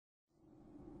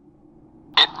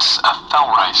It's a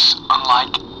fell race,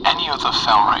 unlike any other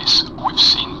fell race we've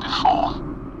seen before.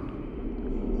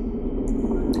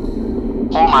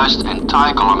 Almost an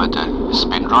entire kilometer has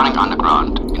been running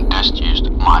underground in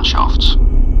disused mine shafts.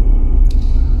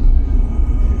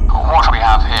 What we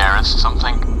have here is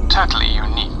something totally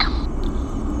unique.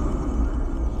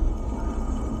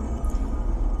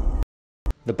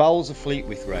 The Bowels of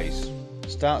Fleetwith race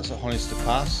starts at Honister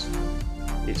Pass.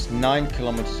 It's 9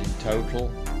 kilometres in total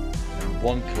and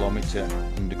 1 kilometre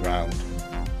underground.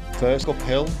 First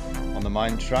uphill on the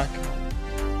mine track,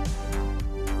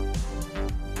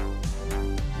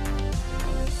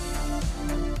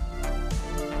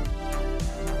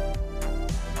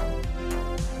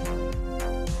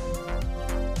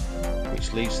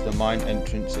 which leads to the mine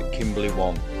entrance at Kimberley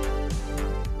 1.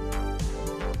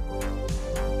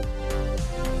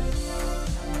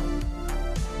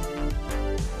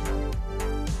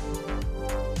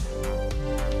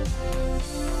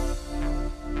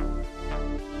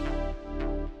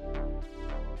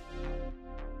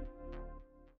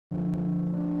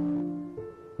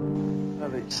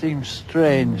 Well, it seems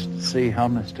strange to see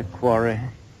Honister Quarry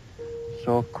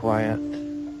so quiet,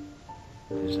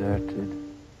 deserted,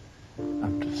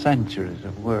 after centuries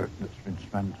of work that's been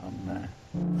spent on there.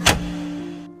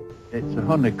 It's a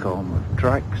honeycomb of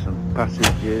tracks and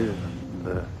passages,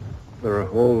 and there are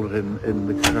holes in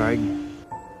the crag.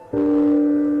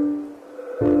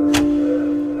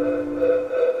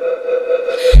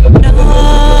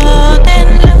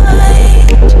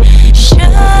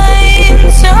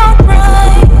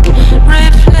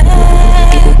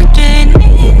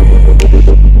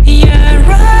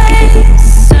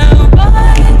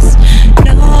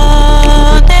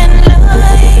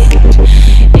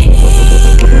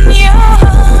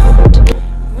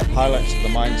 Highlights of the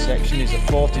mine section is a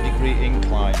 40-degree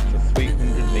incline for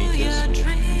 300 metres, which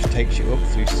takes you up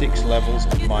through 6 levels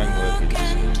of mine workings.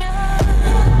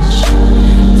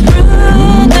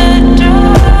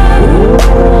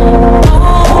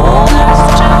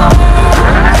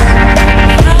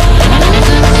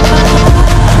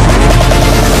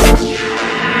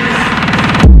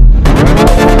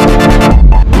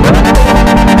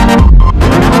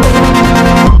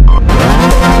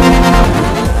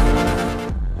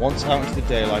 Once out into the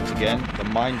daylight again, the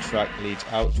mine track leads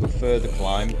out to a further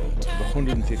climb of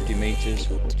 150 metres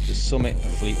to the summit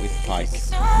of Fleetwith Pike.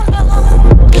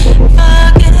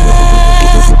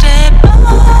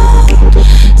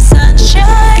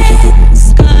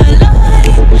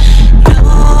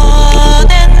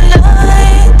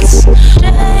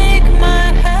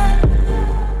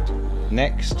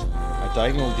 Next, a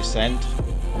diagonal descent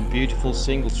on beautiful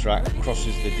single track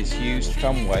crosses the disused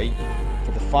tramway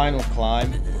for the final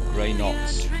climb of Grey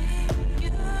Knots.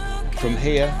 From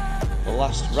here, the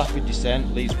last rapid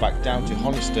descent leads back down to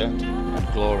Honister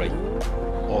and glory,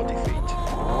 or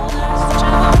defeat.